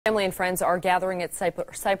Family and friends are gathering at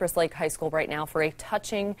Cypress Lake High School right now for a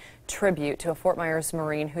touching tribute to a Fort Myers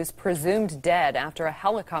Marine who's presumed dead after a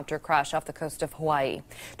helicopter crash off the coast of Hawaii.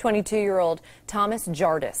 22-year-old Thomas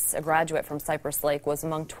Jardas, a graduate from Cypress Lake, was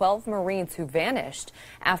among 12 Marines who vanished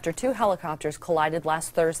after two helicopters collided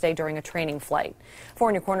last Thursday during a training flight.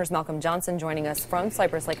 4 New Corner's Malcolm Johnson joining us from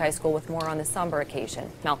Cypress Lake High School with more on this somber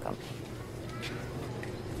occasion. Malcolm.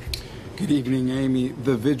 Good evening, Amy.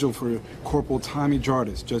 The vigil for Corporal Tommy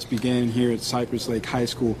Jardas just began here at Cypress Lake High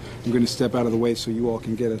School. I'm going to step out of the way so you all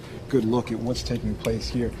can get a good look at what's taking place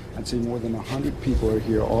here. I'd say more than 100 people are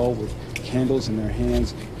here, all with candles in their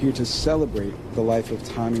hands, here to celebrate the life of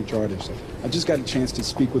Tommy Jardas. I just got a chance to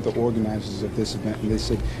speak with the organizers of this event, and they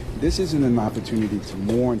said this isn't an opportunity to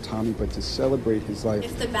mourn Tommy, but to celebrate his life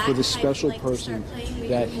for the special person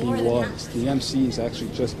that he was. The MCs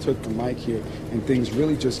actually just took the mic here, and things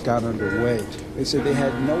really just got underway. They said they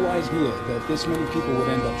had no idea that this many people would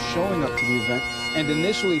end up showing up to the event, and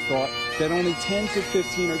initially thought that only 10 to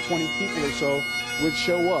 15 or 20 people or so would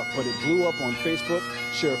show up, but it blew up on Facebook.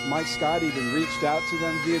 Sheriff Mike Scott even reached out to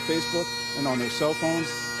them via Facebook and on their cell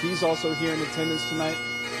phones. He's also here in attendance tonight.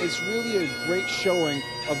 It's really a great showing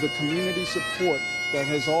of the community support that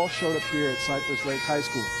has all showed up here at Cypress Lake High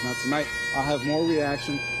School. Now tonight, I'll have more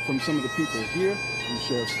reaction from some of the people here, and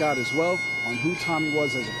Sheriff Scott as well, on who Tommy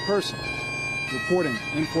was as a person. Reporting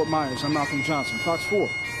in Fort Myers, I'm Malcolm Johnson, Fox 4,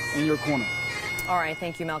 in your corner. All right,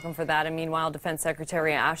 thank you, Malcolm, for that. And meanwhile, Defense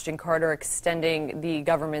Secretary Ashton Carter extending the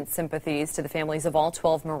government's sympathies to the families of all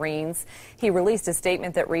 12 Marines. He released a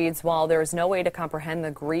statement that reads, while there is no way to comprehend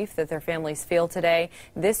the grief that their families feel today,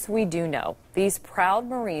 this we do know. These proud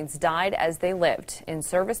Marines died as they lived, in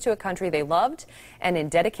service to a country they loved and in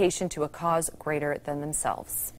dedication to a cause greater than themselves.